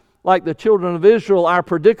sometimes, like the children of Israel, our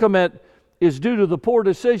predicament is due to the poor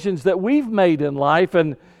decisions that we've made in life,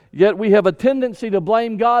 and yet we have a tendency to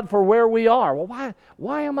blame God for where we are. Well,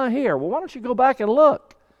 why am I here? Well, why don't you go back and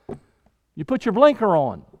look? You put your blinker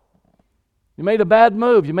on. You made a bad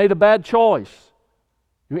move. You made a bad choice.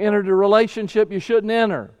 You entered a relationship you shouldn't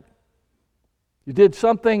enter. You did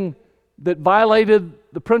something that violated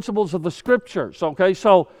the principles of the Scriptures. Okay,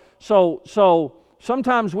 so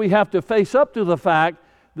sometimes we have to face up to the fact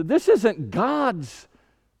that this isn't God's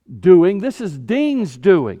doing, this is Dean's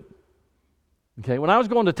doing. Okay, when I was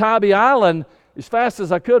going to Tybee Island as fast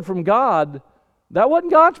as I could from God, that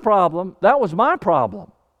wasn't God's problem, that was my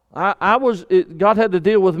problem. God had to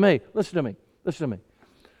deal with me. Listen to me.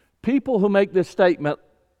 People who make this statement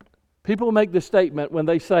when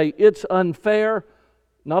they say it's unfair,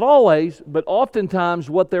 not always, but oftentimes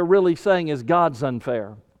what they're really saying is God's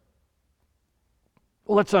unfair.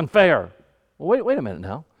 Well, it's unfair. Well, wait a minute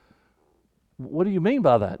now. What do you mean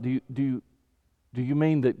by that? Do you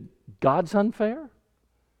mean that God's unfair?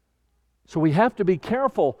 So we have to be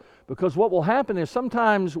careful, because what will happen is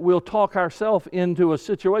sometimes we'll talk ourselves into a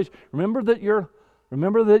situation. Remember that your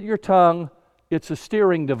tongue, it's a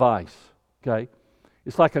steering device. Okay,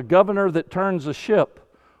 it's like a governor that turns a ship,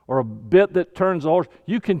 or a bit that turns a horse.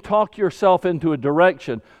 You can talk yourself into a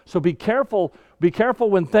direction. So be careful. Be careful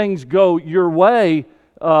when things go your way,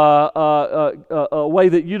 a way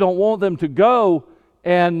that you don't want them to go,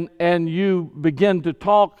 and you begin to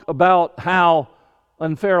talk about how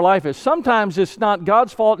unfair life is. Sometimes it's not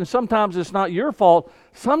God's fault, and sometimes it's not your fault.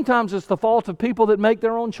 Sometimes it's the fault of people that make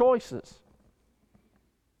their own choices.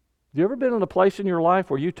 Have you ever been in a place in your life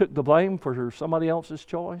where you took the blame for somebody else's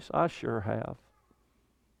choice? I sure have.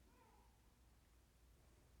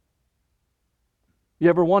 You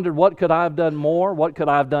ever wondered, what could I have done more? What could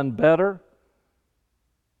I have done better?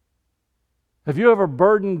 Have you ever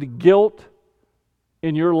burdened guilt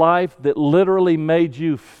in your life that literally made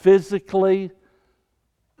you physically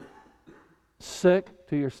sick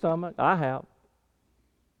to your stomach? I have.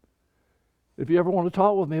 If you ever want to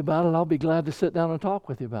talk with me about it, I'll be glad to sit down and talk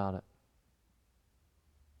with you about it.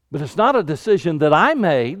 But it's not a decision that I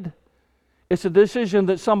made. It's a decision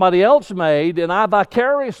that somebody else made, and I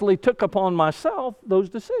vicariously took upon myself those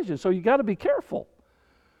decisions. So you got to be careful.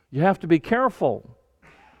 You have to be careful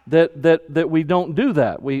that we don't do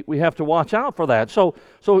that. We have to watch out for that. So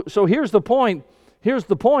here's the point. Here's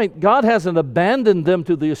the point. God hasn't abandoned them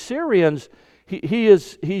to the Assyrians.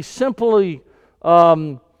 He's simply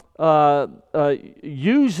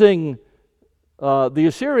using the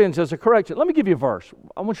Assyrians as a correction. Let me give you a verse.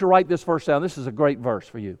 I want you to write this verse down. This is a great verse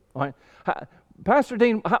for you. All right? Pastor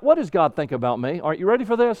Dean, what does God think about me? Are you ready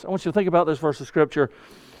for this? I want you to think about this verse of Scripture.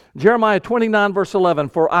 Jeremiah 29, verse 11.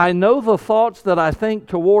 For I know the thoughts that I think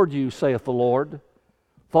toward you, saith the Lord,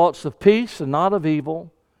 thoughts of peace and not of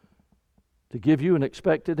evil, to give you an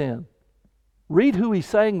expected end. Read who he's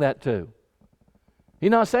saying that to.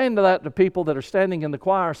 He's not saying that to people that are standing in the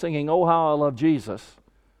choir singing, "Oh, how I love Jesus,"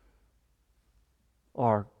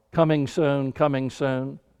 or coming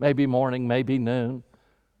soon, maybe morning, maybe noon.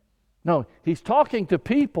 No, he's talking to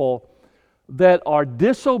people that are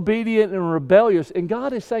disobedient and rebellious, and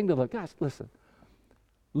God is saying to them, guys, listen,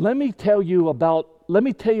 let me tell you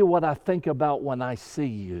what I think about when I see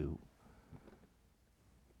you.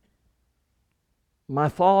 My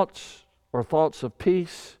thoughts are thoughts of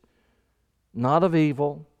peace, not of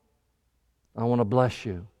evil. I want to bless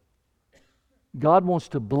you. God wants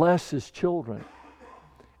to bless His children.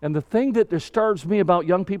 And the thing that disturbs me about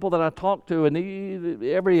young people that I talk to, and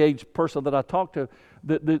every age person that I talk to,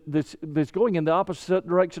 that's going in the opposite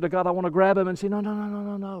direction of God, I want to grab him and say,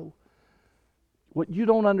 no. What you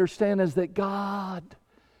don't understand is that God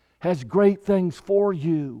has great things for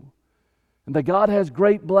you, and that God has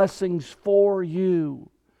great blessings for you,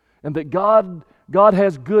 and that God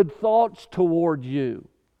has good thoughts toward you.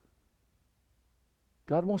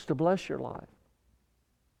 God wants to bless your life.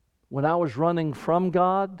 When I was running from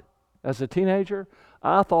God as a teenager,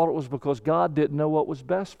 I thought it was because God didn't know what was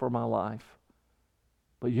best for my life.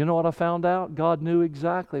 But you know what I found out? God knew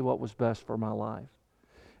exactly what was best for my life.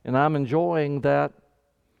 And I'm enjoying that.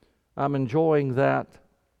 I'm enjoying that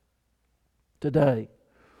today.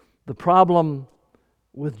 The problem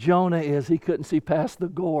with Jonah is he couldn't see past the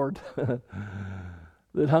gourd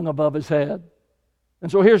that hung above his head. And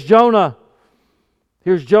so here's Jonah.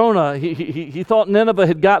 He thought Nineveh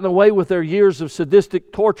had gotten away with their years of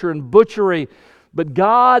sadistic torture and butchery, but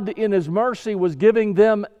God in His mercy was giving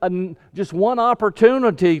them just one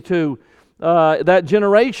opportunity to, that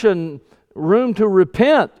generation, room to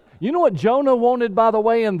repent. You know what Jonah wanted, by the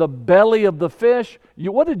way, in the belly of the fish?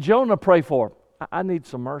 What did Jonah pray for? I need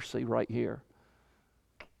some mercy right here.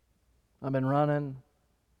 I've been running.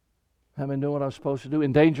 I've been doing what I was supposed to do.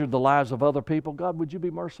 Endangered the lives of other people. God, would you be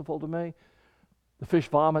merciful to me? The fish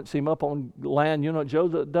vomits him up on land. You know what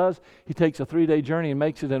Jonah does? He takes a 3-day journey and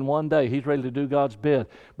makes it in one day. He's ready to do God's bid.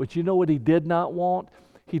 But you know what he did not want?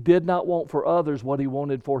 He did not want for others what he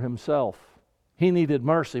wanted for himself. He needed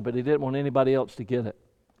mercy, but he didn't want anybody else to get it.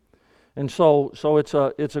 And so it's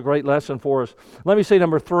a great lesson for us. Let me say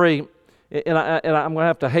number 3, and I'm going to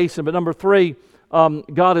have to hasten, but number 3,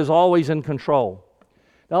 God is always in control.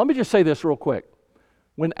 Now let me just say this real quick.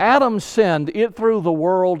 When Adam sinned, it threw the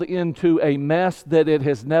world into a mess that it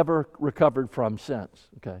has never recovered from since.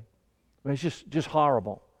 Okay, I mean, it's just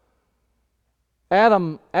horrible.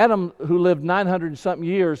 Adam, who lived 900 and something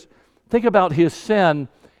years, think about his sin,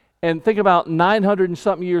 and think about 900 and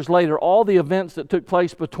something years later, all the events that took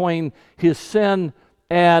place between his sin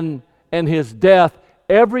and his death.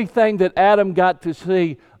 Everything that Adam got to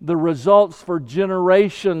see, the results for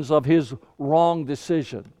generations of his wrong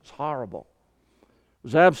decision. It's horrible. It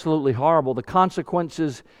was absolutely horrible. The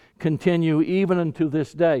consequences continue even unto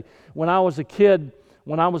this day. When I was a kid in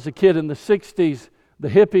the 60s, the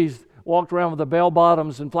hippies walked around with the bell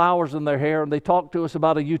bottoms and flowers in their hair, and they talked to us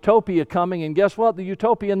about a utopia coming, and guess what? The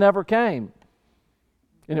utopia never came.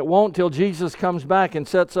 And it won't till Jesus comes back and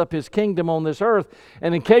sets up his kingdom on this earth.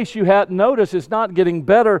 And in case you hadn't noticed, it's not getting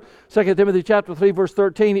better. 2 Timothy chapter 3, verse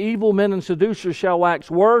 13, evil men and seducers shall wax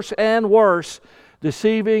worse and worse,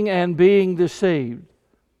 deceiving and being deceived.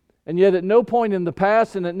 And yet at no point in the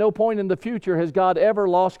past and at no point in the future has God ever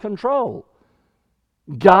lost control.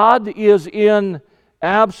 God is in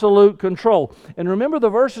absolute control. And remember the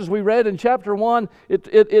verses we read in chapter 1,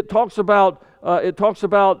 it talks about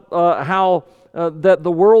how that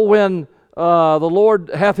the whirlwind, the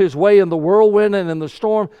Lord hath his way in the whirlwind and in the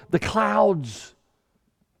storm, the clouds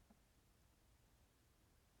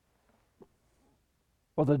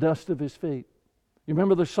or the dust of his feet. You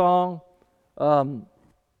remember the song?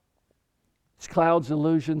 It's Clouds,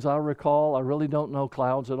 Illusions, I recall. I really don't know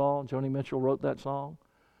clouds at all. Joni Mitchell wrote that song.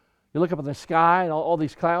 You look up in the sky and all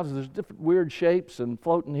these clouds, and there's different weird shapes and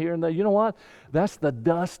floating here and there. You know what? That's the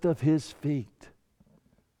dust of his feet.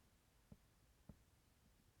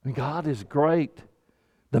 And God is great.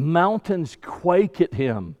 The mountains quake at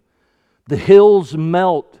him. The hills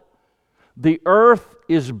melt. The earth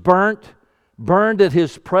is burned at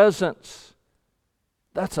his presence.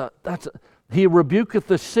 He rebuketh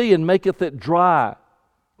the sea and maketh it dry.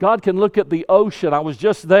 God can look at the ocean. I was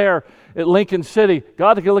just there at Lincoln City.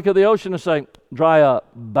 God can look at the ocean and say, dry up.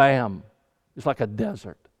 Bam. It's like a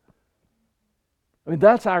desert. I mean,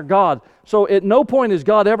 that's our God. So at no point has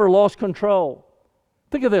God ever lost control.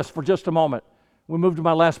 Think of this for just a moment. We move to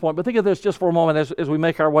my last point, but think of this just for a moment as we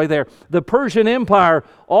make our way there. The Persian Empire,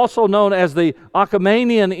 also known as the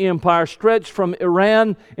Achaemenian Empire, stretched from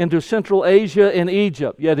Iran into Central Asia and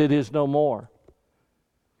Egypt, yet it is no more.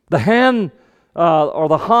 The Han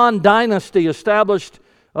dynasty, established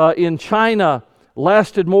in China,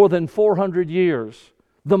 lasted more than 400 years.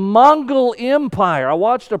 The Mongol Empire, I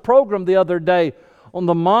watched a program the other day on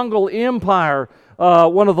the Mongol Empire,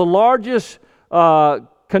 one of the largest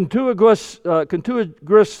contiguous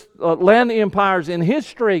land empires in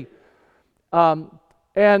history, and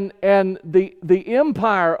the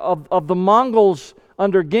empire of the Mongols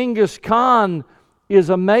under Genghis Khan is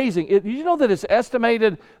amazing. Did you know that it's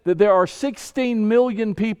estimated that there are 16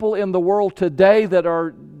 million people in the world today that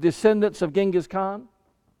are descendants of Genghis Khan?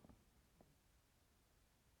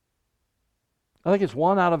 I think it's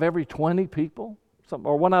 1 out of every 20 people,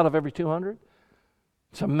 or 1 out of every 200.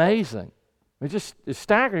 It's amazing. It's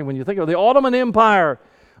staggering when you think of it. The Ottoman Empire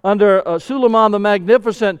under Suleiman the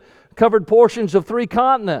Magnificent covered portions of 3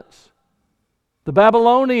 continents. The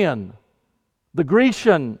Babylonian, the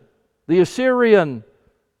Grecian, the Assyrian,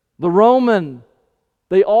 the Roman,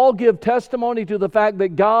 they all give testimony to the fact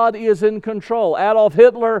that God is in control. Adolf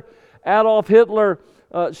Hitler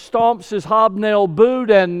stomps his hobnail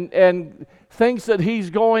boot and thinks that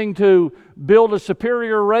he's going to build a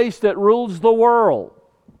superior race that rules the world.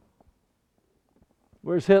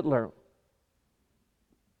 Where's Hitler?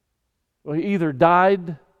 Well, he either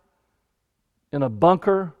died in a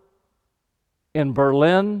bunker in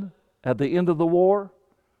Berlin at the end of the war,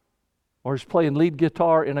 or he's playing lead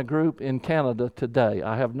guitar in a group in Canada today.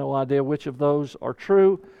 I have no idea which of those are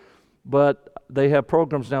true, but they have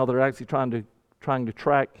programs now that are actually trying to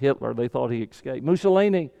track Hitler. They thought he escaped.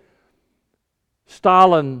 Mussolini,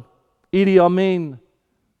 Stalin, Idi Amin,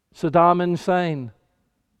 Saddam Hussein.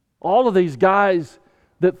 All of these guys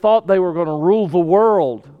that thought they were going to rule the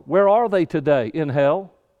world, where are they today? In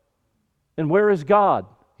hell. And where is God?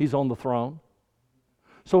 He's on the throne.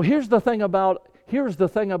 So here's the thing about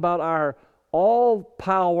our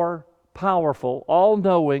all-power, powerful,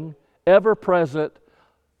 all-knowing, ever-present,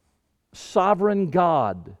 sovereign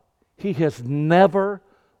God, He has never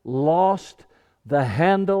lost the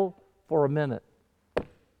handle for a minute.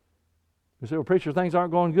 You say, well, preacher, things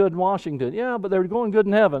aren't going good in Washington. Yeah, but they're going good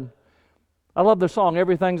in heaven. I love the song,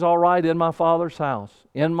 everything's all right in my Father's house.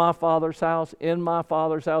 In my Father's house, in my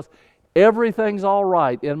Father's house. Everything's all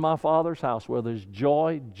right in my Father's house where there's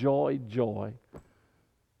joy, joy, joy.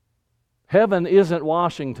 Heaven isn't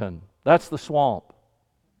Washington. That's the swamp.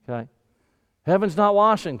 Okay? Heaven's not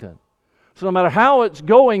Washington. So no matter how it's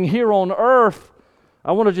going here on earth,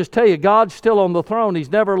 I want to just tell you, God's still on the throne. It's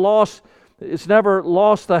never lost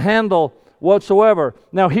the handle whatsoever.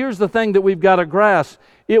 Now here's the thing that we've got to grasp.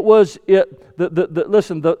 The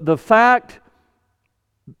fact.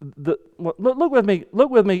 Look with me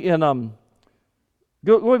in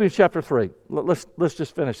go with me to chapter 3. Let's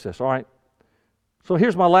just finish this. All right. So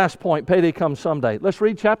here's my last point. Payday comes someday. Let's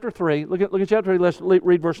read chapter 3. Look at chapter 3. Let's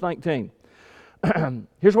read verse 19.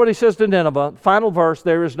 Here's what he says to Nineveh. Final verse.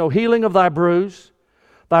 There is no healing of thy bruise.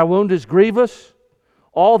 Thy wound is grievous.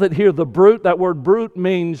 All that hear the bruit. That word bruit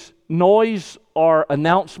means noise or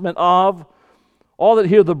announcement of. All that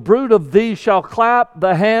hear the bruit of thee shall clap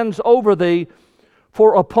the hands over thee.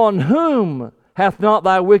 For upon whom hath not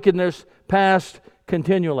thy wickedness passed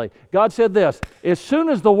continually? God said this, as soon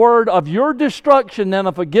as the word of your destruction,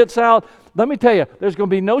 Nineveh, gets out, let me tell you, there's going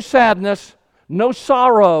to be no sadness, no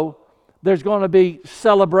sorrow. There's going to be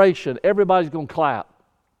celebration. Everybody's going to clap.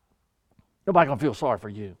 Nobody's going to feel sorry for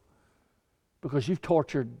you because you've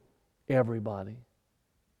tortured everybody.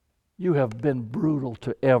 You have been brutal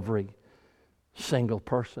to every single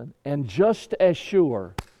person. And just as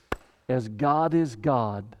sure as God is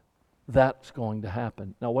God, that's going to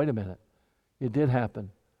happen. Now, wait a minute. It did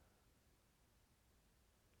happen.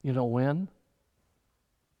 You know when?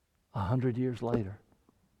 100 years later.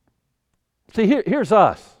 See, here's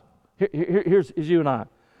us. Here's you and I.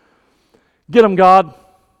 Get them, God.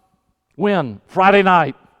 When? Friday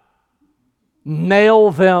night.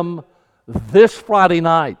 Nail them this Friday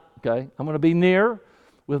night. Okay? I'm going to be near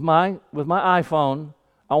with my iPhone.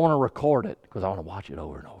 I want to record it because I want to watch it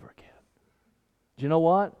over and over again. Do you know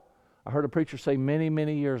what? I heard a preacher say many,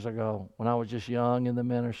 many years ago when I was just young in the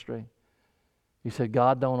ministry. He said,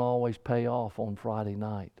 God don't always pay off on Friday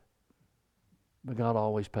night, but God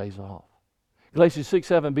always pays off. Galatians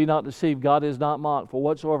 6:7, be not deceived, God is not mocked, for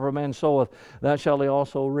whatsoever a man soweth, that shall he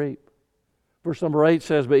also reap. Verse number 8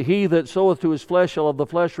 says, but he that soweth to his flesh shall of the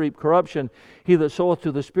flesh reap corruption. He that soweth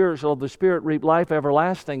to the Spirit shall of the Spirit reap life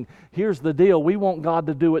everlasting. Here's the deal. We want God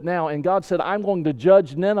to do it now. And God said, I'm going to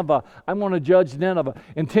judge Nineveh. I'm going to judge Nineveh.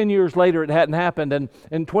 And 10 years later it hadn't happened.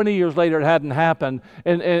 And 20 years later it hadn't happened.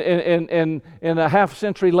 And a half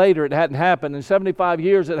century later it hadn't happened. And 75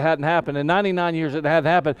 years it hadn't happened. And 99 years it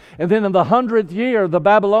hadn't happened. And then in the 100th year the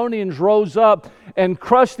Babylonians rose up and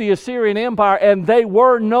crushed the Assyrian Empire, and they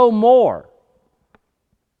were no more.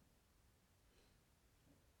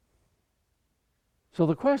 So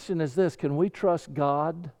the question is this, can we trust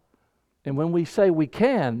God? And when we say we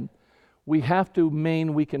can, we have to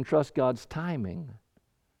mean we can trust God's timing.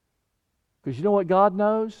 Because you know what God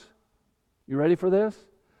knows? You ready for this?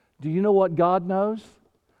 Do you know what God knows?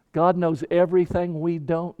 God knows everything we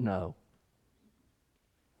don't know.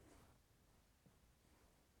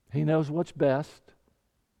 He knows what's best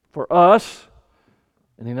for us,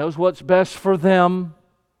 and He knows what's best for them.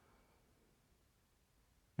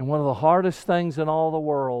 And one of the hardest things in all the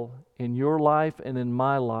world, in your life and in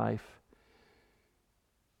my life,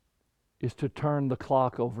 is to turn the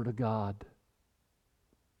clock over to God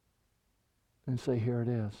and say, here it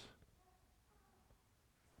is.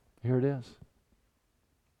 Here it is.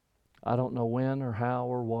 I don't know when or how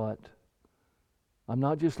or what. I'm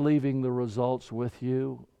not just leaving the results with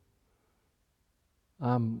you.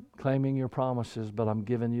 I'm claiming your promises, but I'm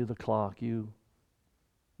giving you the clock. You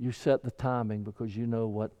set the timing because you know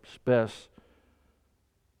what's best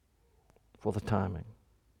for the timing.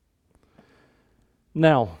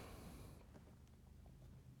 Now,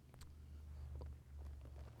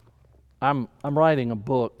 I'm writing a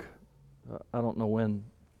book. I don't know when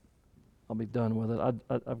I'll be done with it.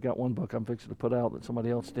 I've got one book I'm fixing to put out that somebody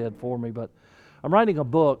else did for me, but I'm writing a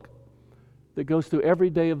book that goes through every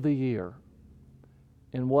day of the year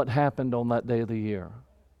and what happened on that day of the year.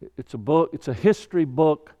 It's a book, it's a history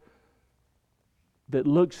book that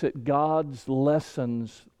looks at God's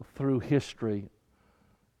lessons through history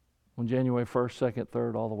on January 1st, 2nd,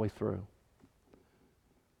 3rd, all the way through.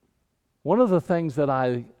 One of the things that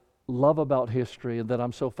I love about history and that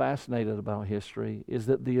I'm so fascinated about history is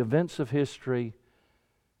that the events of history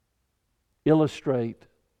illustrate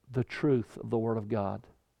the truth of the Word of God.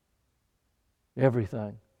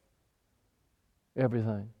 Everything.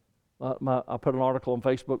 Everything. I put an article on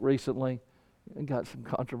Facebook recently and got some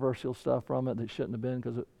controversial stuff from it that shouldn't have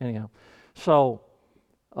been anyhow. So,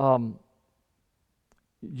 you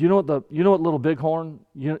know what Little Bighorn?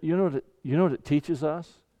 You know what it teaches us?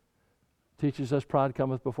 It teaches us pride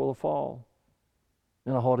cometh before the fall,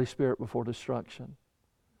 and a haughty spirit before destruction.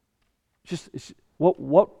 What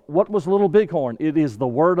was Little Bighorn? It is the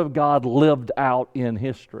Word of God lived out in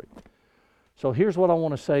history. So here's what I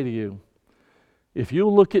want to say to you. If you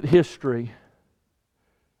look at history,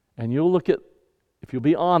 and if you'll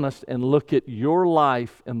be honest and look at your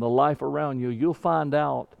life and the life around you, you'll find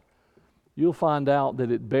out that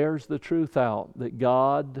it bears the truth out that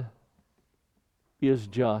God is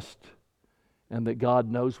just and that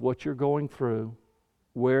God knows what you're going through,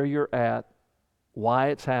 where you're at, why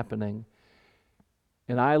it's happening.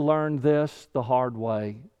 And I learned this the hard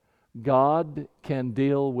way. God can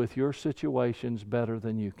deal with your situations better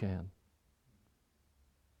than you can.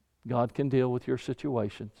 God can deal with your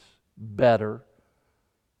situations better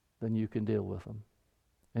than you can deal with them.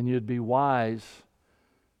 And you'd be wise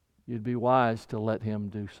to let Him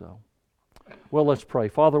do so. Well, let's pray.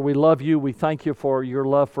 Father, we love You. We thank You for Your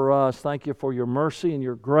love for us. Thank You for Your mercy and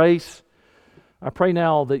Your grace. I pray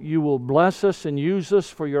now that You will bless us and use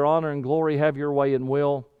us for Your honor and glory. Have Your way and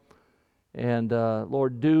will. And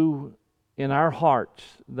Lord, do in our hearts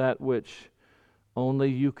that which only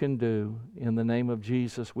You can do. In the name of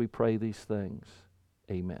Jesus, we pray these things.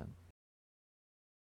 Amen.